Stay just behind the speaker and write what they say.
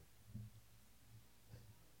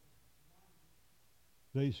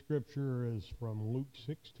Today's scripture is from Luke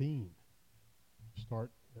 16.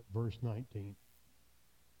 Start at verse 19.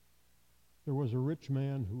 There was a rich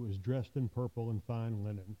man who was dressed in purple and fine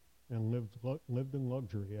linen and lived in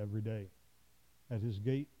luxury every day. At his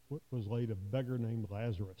gate was laid a beggar named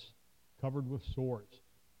Lazarus, covered with sores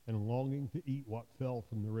and longing to eat what fell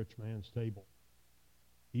from the rich man's table.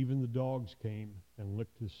 Even the dogs came and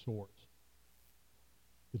licked his sores.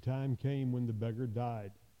 The time came when the beggar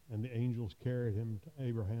died, and the angels carried him to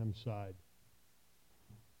Abraham's side.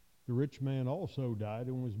 The rich man also died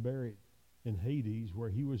and was buried in Hades, where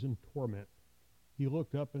he was in torment. He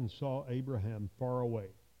looked up and saw Abraham far away,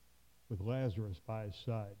 with Lazarus by his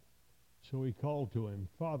side. So he called to him,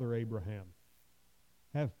 "Father Abraham,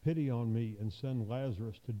 have pity on me and send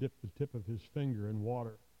Lazarus to dip the tip of his finger in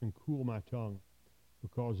water and cool my tongue,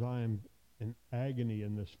 because I am in agony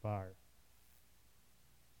in this fire."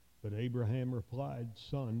 But Abraham replied,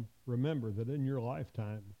 "Son, remember that in your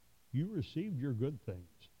lifetime you received your good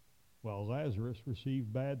things, while Lazarus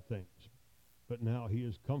received bad things. But now he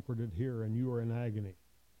is comforted here and you are in agony.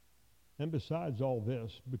 And besides all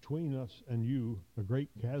this, between us and you a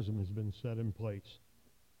great chasm has been set in place,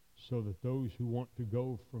 so that those who want to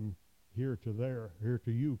go from here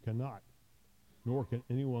to you cannot, nor can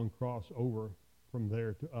anyone cross over from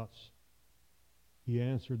there to us." He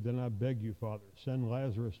answered, "Then I beg you, Father, send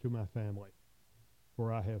Lazarus to my family,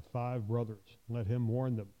 for I have 5 brothers. Let him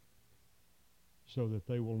warn them, so that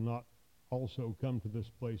they will not also come to this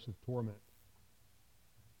place of torment."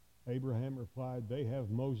 Abraham replied, "They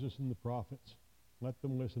have Moses and the prophets. Let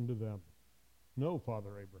them listen to them." "No,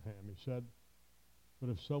 Father Abraham," he said, "but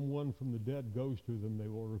if someone from the dead goes to them, they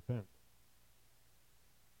will repent."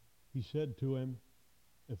 He said to him,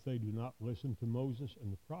 "If they do not listen to Moses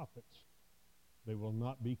and the prophets, they will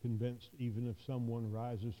not be convinced even if someone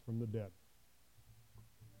rises from the dead."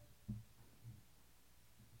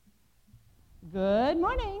 Good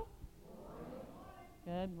morning.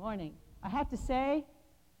 Good morning. I have to say,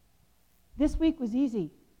 this week was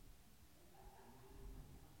easy.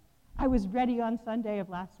 I was ready on Sunday of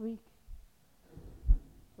last week.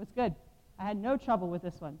 It was good. I had no trouble with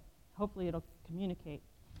this one. Hopefully it'll communicate.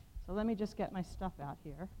 So let me just get my stuff out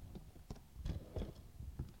here.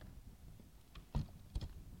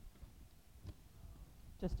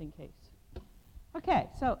 Just in case. Okay,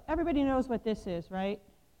 so everybody knows what this is, right?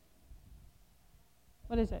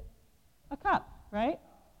 What is it? A cup, right?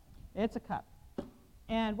 It's a cup.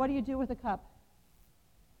 And what do you do with a cup?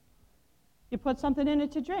 You put something in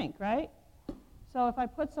it to drink, right? So if I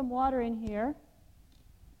put some water in here,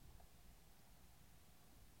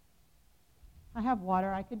 I have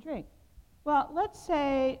water I could drink. Well, let's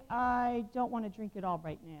say I don't want to drink it all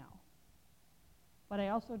right now, but I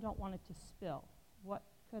also don't want it to spill. What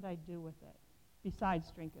could I do with it besides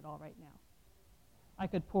drink it all right now? I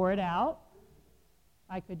could pour it out.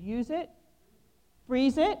 I could use it,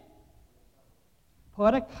 freeze it,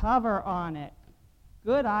 put a cover on it.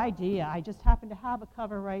 Good idea. I just happen to have a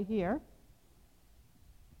cover right here.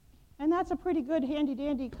 And that's a pretty good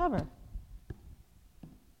handy-dandy cover.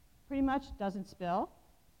 Pretty much doesn't spill.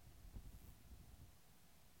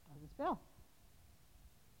 Doesn't spill.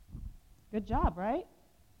 Good job, right?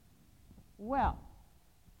 Well,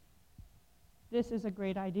 this is a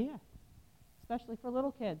great idea, especially for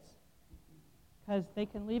little kids, because they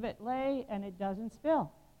can leave it lay and it doesn't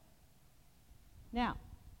spill. Now,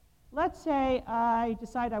 let's say I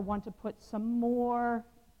decide I want to put some more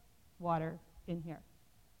water in here.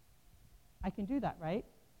 I can do that, right?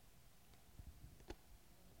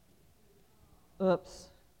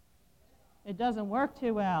 Oops. It doesn't work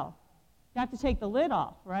too well. You have to take the lid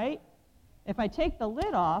off, right? If I take the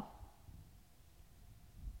lid off,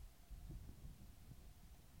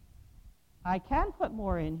 I can put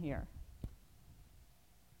more in here.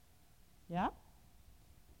 Yeah?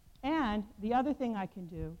 And the other thing I can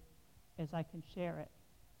do is I can share it.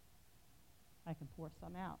 I can pour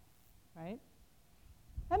some out, right?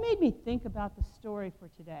 That made me think about the story for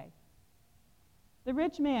today. The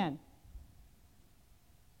rich man.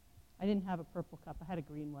 I didn't have a purple cup. I had a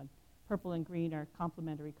green one. Purple and green are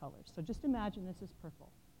complementary colors. So just imagine this is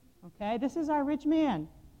purple. Okay? This is our rich man.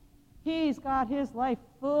 He's got his life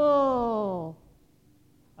full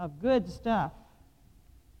of good stuff.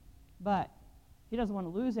 But he doesn't want to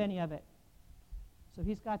lose any of it. So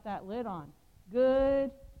he's got that lid on.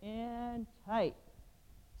 Good and tight.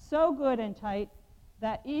 So good and tight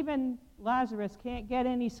that even Lazarus can't get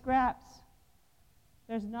any scraps.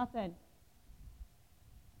 There's nothing.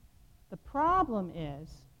 The problem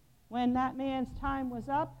is, when that man's time was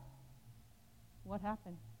up, what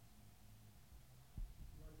happened?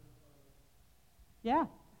 Yeah.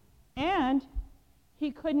 And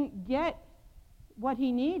he couldn't get what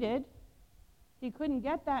he needed. He couldn't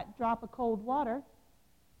get that drop of cold water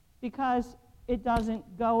because it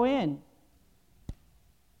doesn't go in.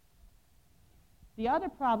 The other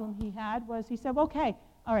problem he had was he said, okay,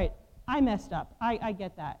 all right, I messed up. I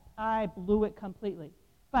get that. I blew it completely.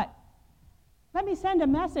 But let me send a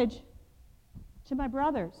message to my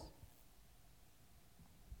brothers.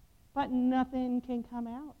 But nothing can come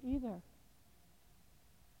out either.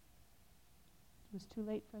 It was too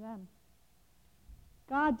late for them.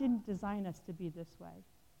 God didn't design us to be this way.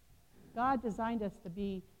 God designed us to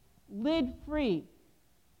be lid-free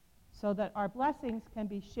so that our blessings can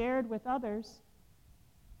be shared with others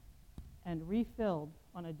and refilled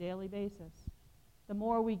on a daily basis. The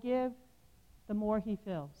more we give, the more he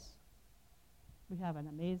fills. We have an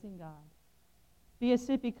amazing God. Be a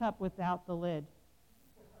sippy cup without the lid.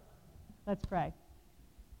 Let's pray.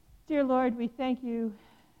 Dear Lord, we thank you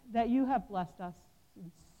that you have blessed us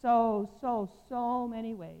in so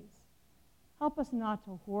many ways. Help us not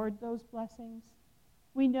to hoard those blessings.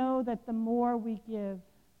 We know that the more we give,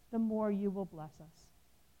 the more you will bless us.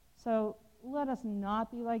 So let us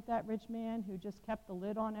not be like that rich man who just kept the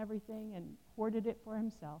lid on everything and hoarded it for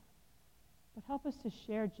himself. But help us to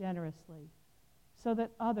share generously so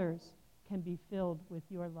that others can be filled with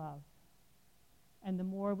your love. And the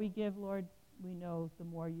more we give, Lord, we know the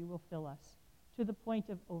more you will fill us to the point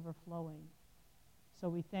of overflowing. So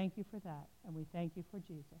we thank you for that, and we thank you for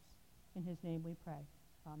Jesus. In his name we pray.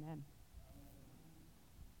 Amen.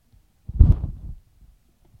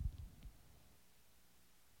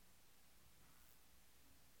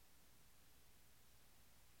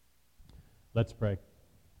 Let's pray.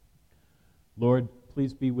 Lord,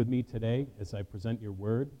 please be with me today as I present your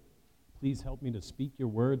word. Please help me to speak your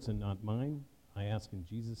words and not mine. I ask in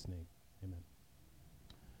Jesus' name. Amen.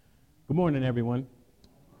 Good morning, everyone.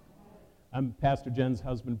 I'm Pastor Jen's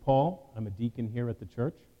husband, Paul. I'm a deacon here at the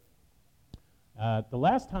church. The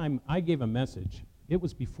last time I gave a message, it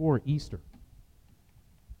was before Easter.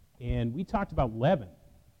 And we talked about leaven.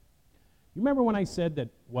 You remember when I said that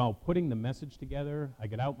while putting the message together, I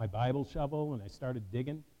got out my Bible shovel and I started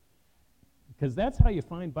digging? Because that's how you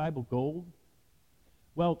find Bible gold.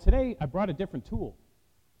 Well, today I brought a different tool.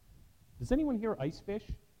 Does anyone here ice fish?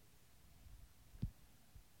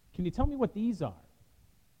 Can you tell me what these are?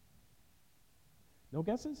 No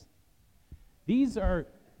guesses? These are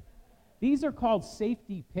called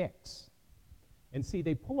safety picks. And see,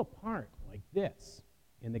 they pull apart like this,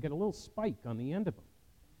 and they get a little spike on the end of them.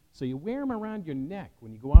 So you wear them around your neck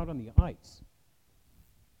when you go out on the ice.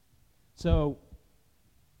 So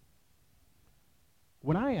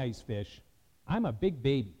when I ice fish, I'm a big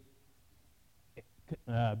baby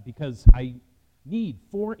because I need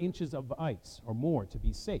 4 inches of ice or more to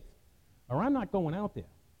be safe, or I'm not going out there.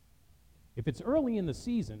 If it's early in the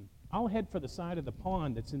season, I'll head for the side of the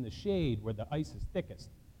pond that's in the shade where the ice is thickest.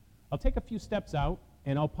 I'll take a few steps out,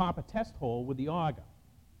 and I'll pop a test hole with the auger.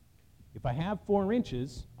 If I have 4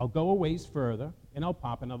 inches, I'll go a ways further, and I'll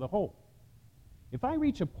pop another hole. If I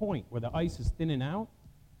reach a point where the ice is thinning out,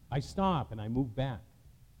 I stop and I move back.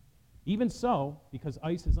 Even so, because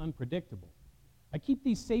ice is unpredictable, I keep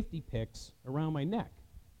these safety picks around my neck.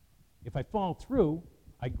 If I fall through,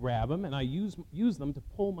 I grab them and I use them to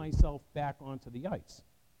pull myself back onto the ice.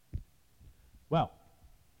 Well,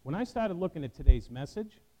 when I started looking at today's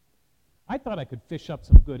message, I thought I could fish up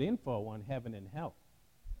some good info on heaven and hell.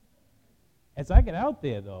 As I got out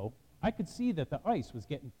there, though, I could see that the ice was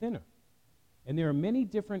getting thinner. And there are many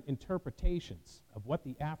different interpretations of what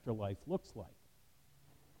the afterlife looks like.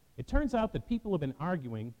 It turns out that people have been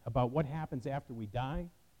arguing about what happens after we die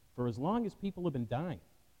for as long as people have been dying.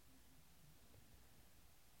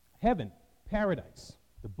 Heaven, paradise,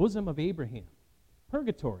 the bosom of Abraham,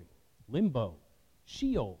 purgatory, limbo,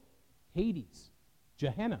 Sheol, Hades,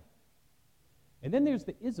 Gehenna. And then there's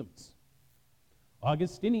the isms: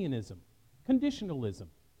 Augustinianism, conditionalism,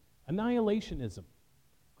 annihilationism,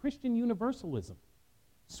 Christian universalism,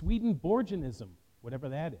 Swedenborgianism, whatever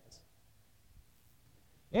that is.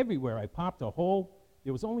 Everywhere I popped a hole,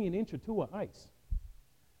 there was only an inch or two of ice.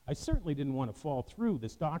 I certainly didn't want to fall through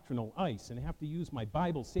this doctrinal ice and have to use my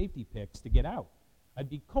Bible safety picks to get out. I'd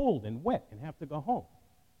be cold and wet and have to go home.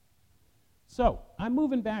 So I'm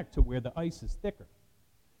moving back to where the ice is thicker,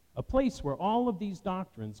 a place where all of these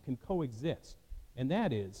doctrines can coexist, and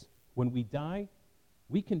that is, when we die,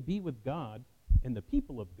 we can be with God and the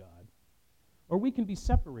people of God, or we can be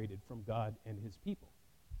separated from God and his people.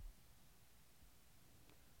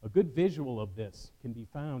 A good visual of this can be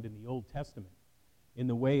found in the Old Testament in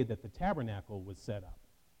the way that the tabernacle was set up.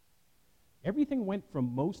 Everything went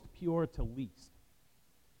from most pure to least.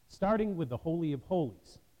 starting with the Holy of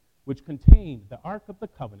Holies, which contained the Ark of the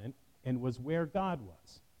Covenant and was where God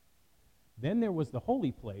was. Then there was the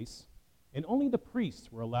holy place, and only the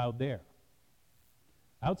priests were allowed there.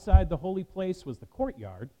 Outside the holy place was the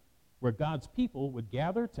courtyard, where God's people would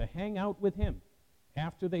gather to hang out with him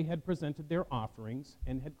after they had presented their offerings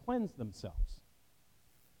and had cleansed themselves.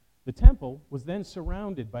 The temple was then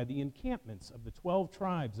surrounded by the encampments of the 12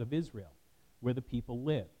 tribes of Israel, where the people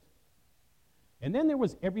lived. And then there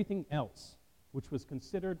was everything else, which was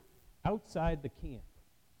considered outside the camp.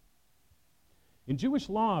 In Jewish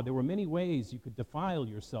law, there were many ways you could defile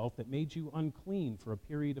yourself that made you unclean for a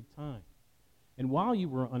period of time. And while you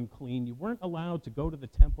were unclean, you weren't allowed to go to the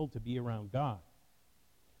temple to be around God.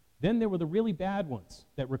 Then there were the really bad ones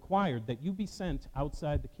that required that you be sent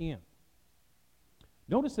outside the camp.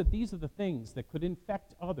 Notice that these are the things that could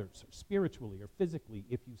infect others spiritually or physically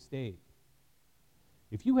if you stayed.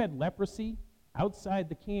 If you had leprosy, outside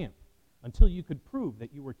the camp until you could prove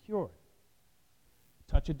that you were cured.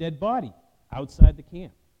 Touch a dead body, outside the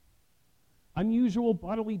camp. Unusual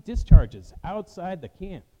bodily discharges, outside the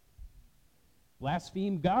camp.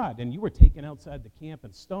 Blaspheme God, and you were taken outside the camp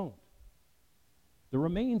and stoned. The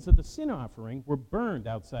remains of the sin offering were burned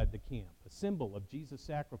outside the camp, a symbol of Jesus'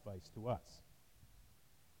 sacrifice to us.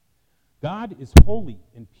 God is holy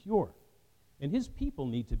and pure, and his people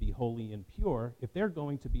need to be holy and pure if they're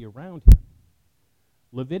going to be around him.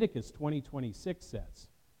 Leviticus 20:26 says,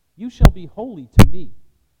 "You shall be holy to me,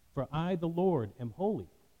 for I, the Lord, am holy,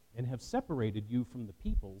 and have separated you from the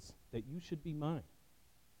peoples, that you should be mine."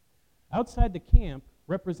 Outside the camp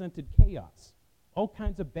represented chaos. All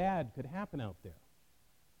kinds of bad could happen out there.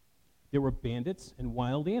 There were bandits and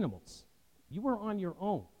wild animals. You were on your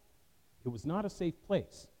own. It was not a safe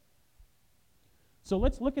place. So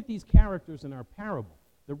let's look at these characters in our parable,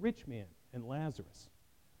 the rich man and Lazarus,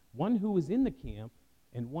 one who is in the camp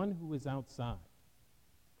and one who is outside.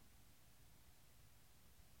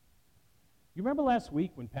 You remember last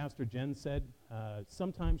week when Pastor Jen said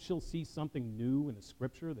sometimes she'll see something new in a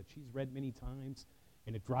scripture that she's read many times,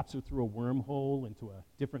 and it drops her through a wormhole into a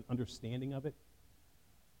different understanding of it?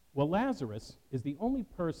 Well, Lazarus is the only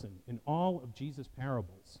person in all of Jesus'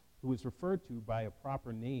 parables who is referred to by a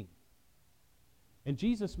proper name. And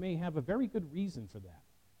Jesus may have a very good reason for that.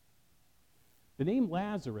 The name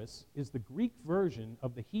Lazarus is the Greek version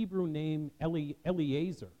of the Hebrew name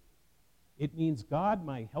Eliezer. It means God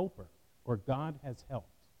my helper, or God has helped.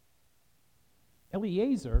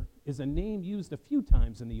 Eliezer is a name used a few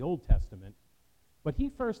times in the Old Testament, but he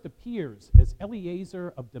first appears as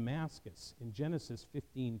Eliezer of Damascus in Genesis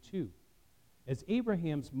 15:2, as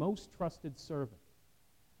Abraham's most trusted servant,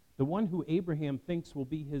 the one who Abraham thinks will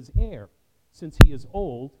be his heir, since he is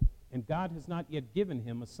old and God has not yet given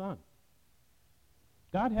him a son.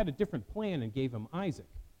 God had a different plan and gave him Isaac,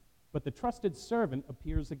 but the trusted servant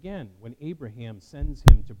appears again when Abraham sends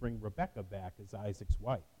him to bring Rebekah back as Isaac's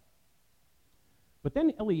wife. But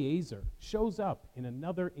then Eliezer shows up in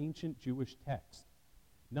another ancient Jewish text,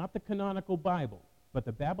 not the canonical Bible, but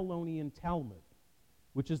the Babylonian Talmud,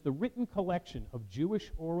 which is the written collection of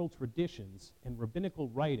Jewish oral traditions and rabbinical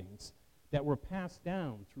writings that were passed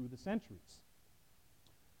down through the centuries.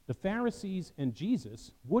 The Pharisees and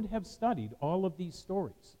Jesus would have studied all of these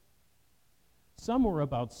stories. Some were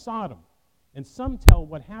about Sodom, and some tell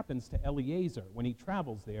what happens to Eliezer when he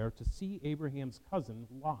travels there to see Abraham's cousin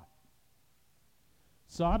Lot.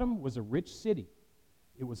 Sodom was a rich city.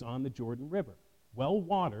 It was on the Jordan River, well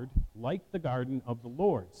watered, like the garden of the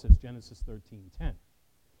Lord, says Genesis 13:10.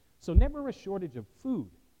 So never a shortage of food.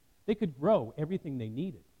 They could grow everything they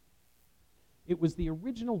needed. It was the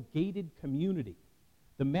original gated community,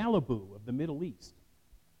 the Malibu of the Middle East.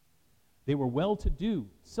 They were well-to-do,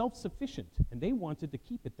 self-sufficient, and they wanted to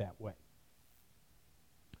keep it that way.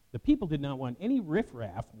 The people did not want any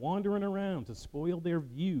riffraff wandering around to spoil their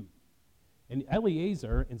view. And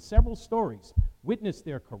Eliezer, in several stories, witnessed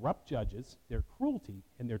their corrupt judges, their cruelty,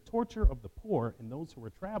 and their torture of the poor and those who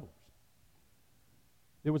were travelers.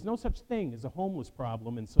 There was no such thing as a homeless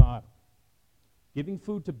problem in Sodom. Giving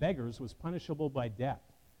food to beggars was punishable by death.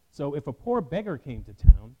 So if a poor beggar came to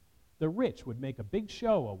town, the rich would make a big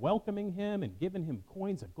show of welcoming him and giving him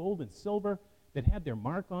coins of gold and silver that had their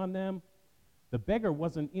mark on them. The beggar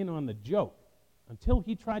wasn't in on the joke until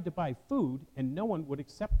he tried to buy food and no one would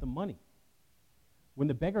accept the money. When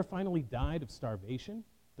the beggar finally died of starvation,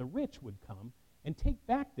 the rich would come and take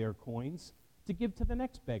back their coins to give to the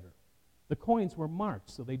next beggar. The coins were marked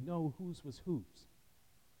so they'd know whose was whose.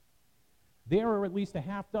 There are at least a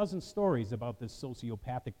half dozen stories about this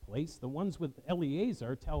sociopathic place. The ones with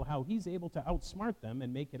Eliezer tell how he's able to outsmart them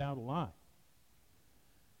and make it out alive.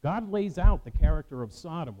 God lays out the character of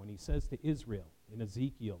Sodom when he says to Israel in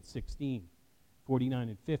Ezekiel 16, 49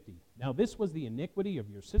 and 50, "Now this was the iniquity of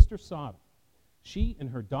your sister Sodom. She and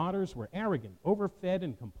her daughters were arrogant, overfed,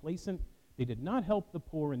 and complacent. They did not help the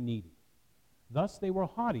poor and needy. Thus they were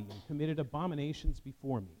haughty and committed abominations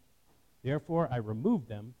before me. Therefore I removed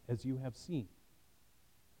them, as you have seen."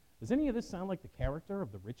 Does any of this sound like the character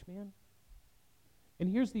of the rich man? And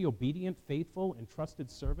here's the obedient, faithful, and trusted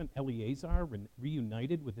servant Eleazar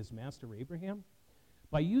reunited with his master Abraham.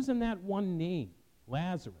 By using that one name,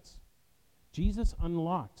 Lazarus, Jesus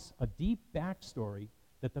unlocks a deep backstory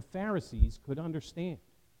that the Pharisees could understand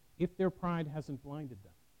if their pride hasn't blinded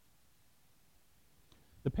them.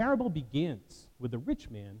 The parable begins with a rich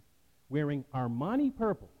man wearing Armani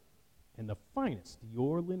purple and the finest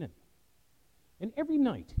Dior linen. And every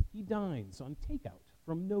night he dines on takeout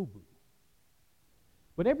from Nobu.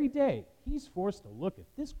 But every day he's forced to look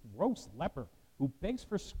at this gross leper who begs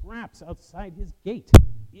for scraps outside his gate.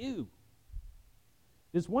 Ew.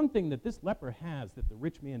 There's one thing that this leper has that the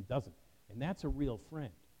rich man doesn't, and that's a real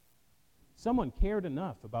friend. Someone cared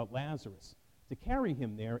enough about Lazarus to carry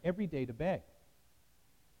him there every day to beg.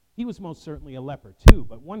 He was most certainly a leper too,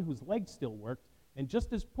 but one whose legs still worked, and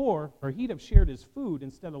just as poor, or he'd have shared his food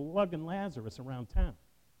instead of lugging Lazarus around town.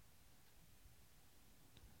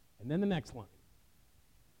 And then the next line.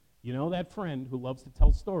 You know that friend who loves to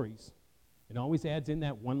tell stories and always adds in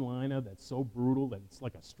that one-liner that's so brutal that it's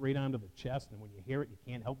like a straight onto the chest, and when you hear it, you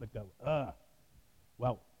can't help but go, ugh.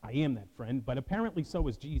 Well, I am that friend, but apparently so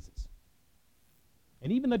is Jesus.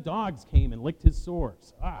 And even the dogs came and licked his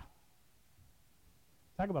sores. Ah.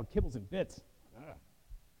 Talk about kibbles and bits. Ah.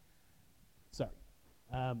 Sorry.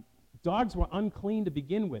 Dogs were unclean to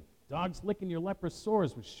begin with. Dogs licking your leprous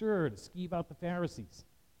sores was sure to skeeve out the Pharisees.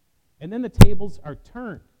 And then the tables are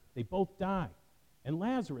turned. They both die. And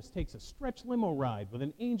Lazarus takes a stretch limo ride with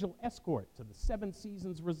an angel escort to the Seven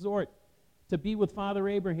Seasons Resort to be with Father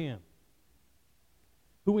Abraham,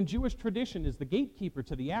 who in Jewish tradition is the gatekeeper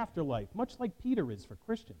to the afterlife, much like Peter is for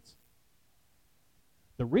Christians.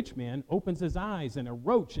 The rich man opens his eyes in a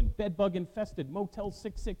roach and bedbug-infested Motel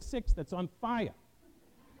 666 that's on fire.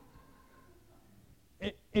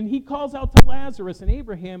 And he calls out to Lazarus and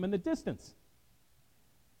Abraham in the distance.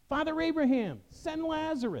 "Father Abraham, send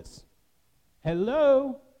Lazarus."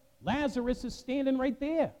 Hello? Lazarus is standing right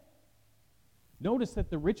there. Notice that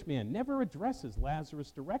the rich man never addresses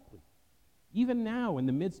Lazarus directly. Even now, in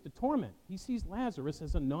the midst of torment, he sees Lazarus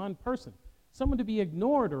as a non-person, someone to be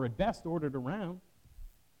ignored or at best ordered around.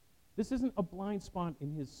 This isn't a blind spot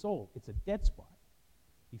in his soul. It's a dead spot.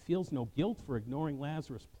 He feels no guilt for ignoring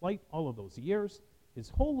Lazarus' plight all of those years. His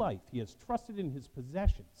whole life, he has trusted in his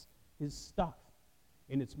possessions, his stuff,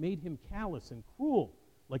 and it's made him callous and cruel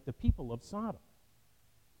like the people of Sodom.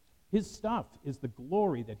 His stuff is the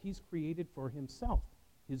glory that he's created for himself,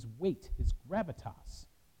 his weight, his gravitas,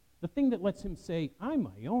 the thing that lets him say, "I'm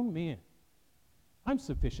my own man. I'm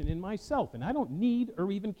sufficient in myself, and I don't need or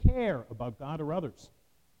even care about God or others."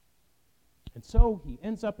 And so he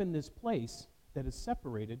ends up in this place that is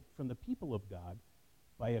separated from the people of God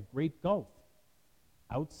by a great gulf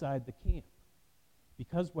outside the camp,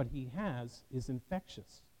 because what he has is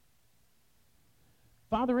infectious.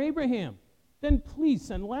 "Father Abraham, then please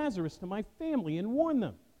send Lazarus to my family and warn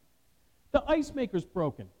them. The ice maker's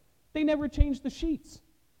broken. They never changed the sheets.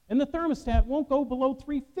 And the thermostat won't go below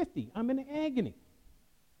 350. I'm in agony."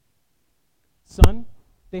 Son,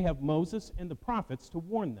 they have Moses and the prophets to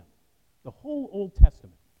warn them. The whole Old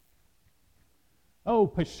Testament. "Oh,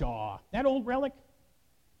 pshaw, that old relic?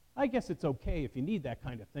 I guess it's okay if you need that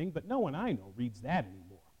kind of thing, but no one I know reads that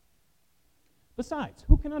anymore. Besides,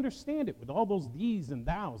 who can understand it with all those these and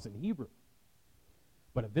thous in Hebrew?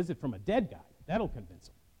 But a visit from a dead guy, that'll convince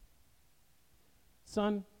him."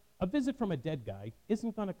 Son, a visit from a dead guy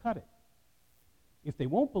isn't going to cut it. If they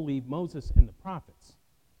won't believe Moses and the prophets,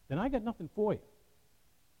 then I got nothing for you.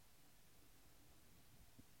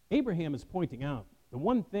 Abraham is pointing out the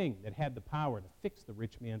one thing that had the power to fix the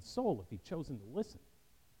rich man's soul if he'd chosen to listen.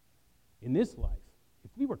 In this life,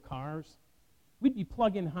 if we were cars, we'd be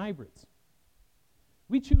plug-in hybrids.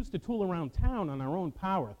 We choose to tool around town on our own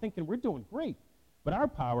power, thinking we're doing great, but our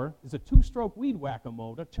power is a two-stroke weed whacker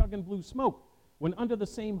motor chugging blue smoke, when under the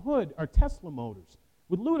same hood are Tesla motors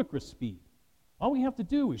with ludicrous speed. All we have to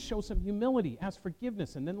do is show some humility, ask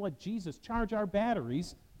forgiveness, and then let Jesus charge our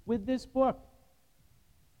batteries with this book.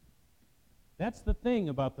 That's the thing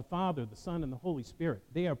about the Father, the Son, and the Holy Spirit.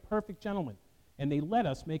 They are perfect gentlemen, and they let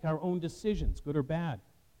us make our own decisions, good or bad.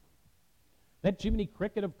 That Jiminy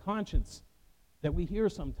Cricket of conscience that we hear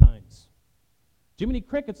sometimes. Jiminy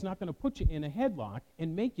Cricket's not going to put you in a headlock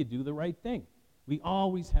and make you do the right thing. We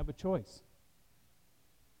always have a choice.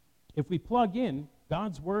 If we plug in,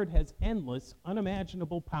 God's Word has endless,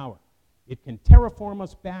 unimaginable power. It can terraform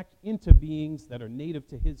us back into beings that are native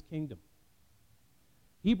to His kingdom.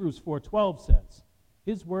 Hebrews 4:12 says,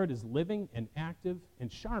 His Word is living and active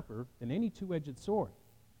and sharper than any two-edged sword.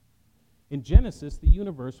 In Genesis, the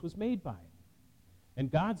universe was made by it. And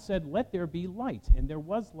God said, let there be light, and there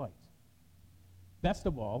was light. Best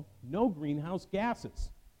of all, no greenhouse gases.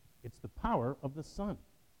 It's the power of the sun.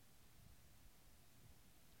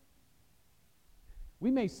 We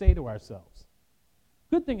may say to ourselves,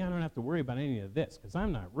 good thing I don't have to worry about any of this because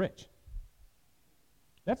I'm not rich.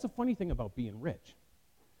 That's the funny thing about being rich.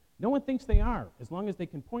 No one thinks they are as long as they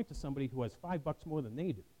can point to somebody who has $5 more than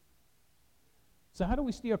they do. So how do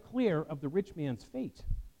we steer clear of the rich man's fate?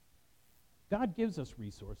 God gives us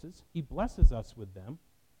resources. He blesses us with them.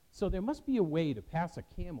 So there must be a way to pass a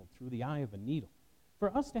camel through the eye of a needle,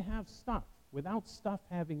 for us to have stuff without stuff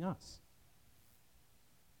having us.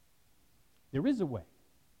 There is a way.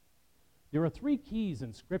 There are 3 keys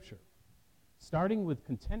in Scripture, starting with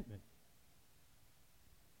contentment.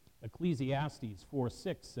 Ecclesiastes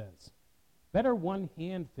 4:6 says, better one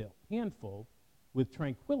handful with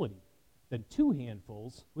tranquility than 2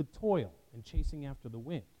 handfuls with toil and chasing after the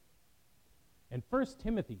wind. And 1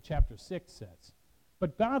 Timothy chapter 6 says,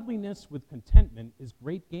 but godliness with contentment is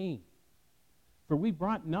great gain. For we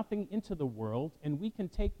brought nothing into the world, and we can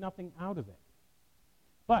take nothing out of it.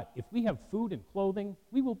 But if we have food and clothing,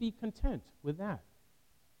 we will be content with that.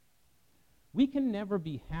 We can never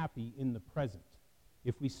be happy in the present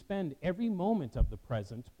if we spend every moment of the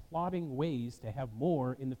present plotting ways to have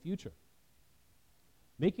more in the future.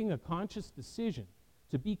 Making a conscious decision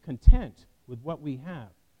to be content with what we have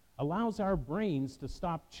allows our brains to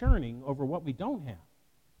stop churning over what we don't have,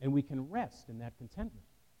 and we can rest in that contentment.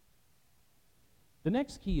 The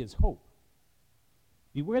next key is hope.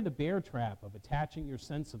 Beware the bear trap of attaching your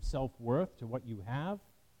sense of self-worth to what you have.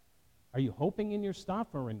 Are you hoping in your stuff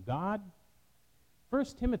or in God? 1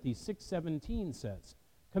 Timothy 6:17 says,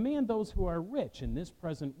 command those who are rich in this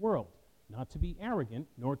present world not to be arrogant,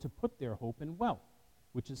 nor to put their hope in wealth,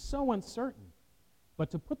 which is so uncertain,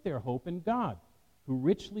 but to put their hope in God, who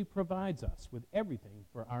richly provides us with everything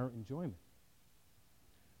for our enjoyment.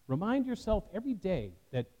 Remind yourself every day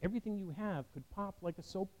that everything you have could pop like a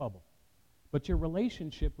soap bubble, but your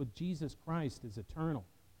relationship with Jesus Christ is eternal.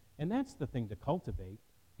 And that's the thing to cultivate,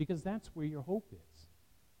 because that's where your hope is.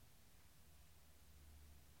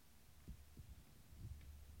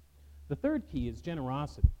 The third key is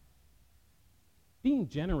generosity. Being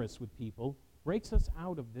generous with people breaks us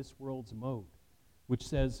out of this world's mode, which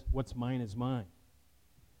says, what's mine is mine.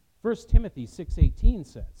 1 Timothy 6:18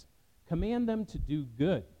 says, command them to do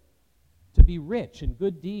good, to be rich in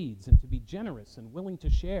good deeds, and to be generous and willing to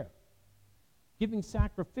share. Giving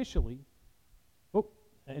sacrificially,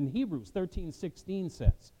 and Hebrews 13:16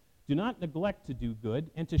 says, do not neglect to do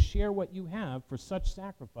good and to share what you have, for such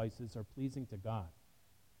sacrifices are pleasing to God.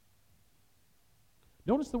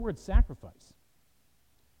 Notice the word sacrifice.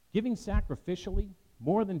 Giving sacrificially,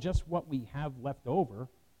 more than just what we have left over,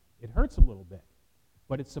 it hurts a little bit,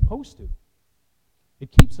 but it's supposed to.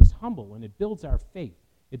 It keeps us humble and it builds our faith.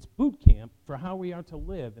 It's boot camp for how we are to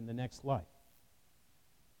live in the next life.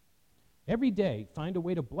 Every day, find a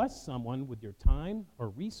way to bless someone with your time or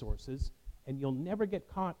resources, and you'll never get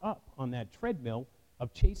caught up on that treadmill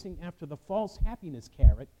of chasing after the false happiness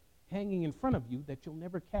carrot hanging in front of you that you'll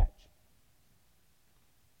never catch.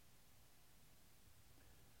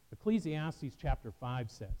 Ecclesiastes chapter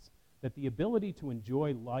 5 says that the ability to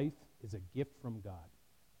enjoy life is a gift from God.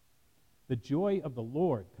 The joy of the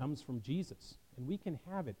Lord comes from Jesus, and we can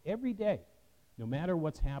have it every day, no matter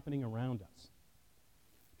what's happening around us.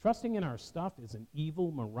 Trusting in our stuff is an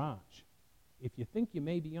evil mirage. If you think you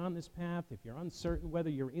may be on this path, if you're uncertain whether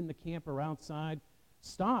you're in the camp or outside,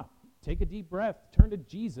 stop, take a deep breath, turn to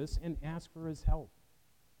Jesus, and ask for his help.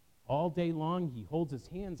 All day long, he holds his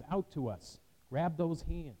hands out to us. Grab those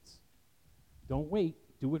hands. Don't wait.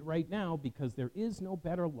 Do it right now, because there is no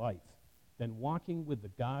better life than walking with the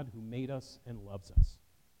God who made us and loves us.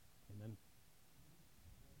 Amen.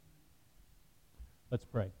 Let's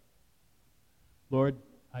pray. Lord,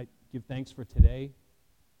 I give thanks for today.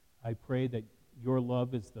 I pray that your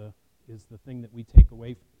love is the thing that we take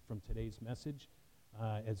away from today's message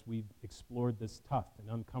as we've explored this tough and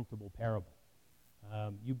uncomfortable parable.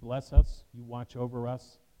 You bless us. You watch over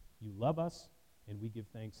us. You love us. And we give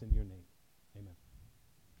thanks in your name. Amen.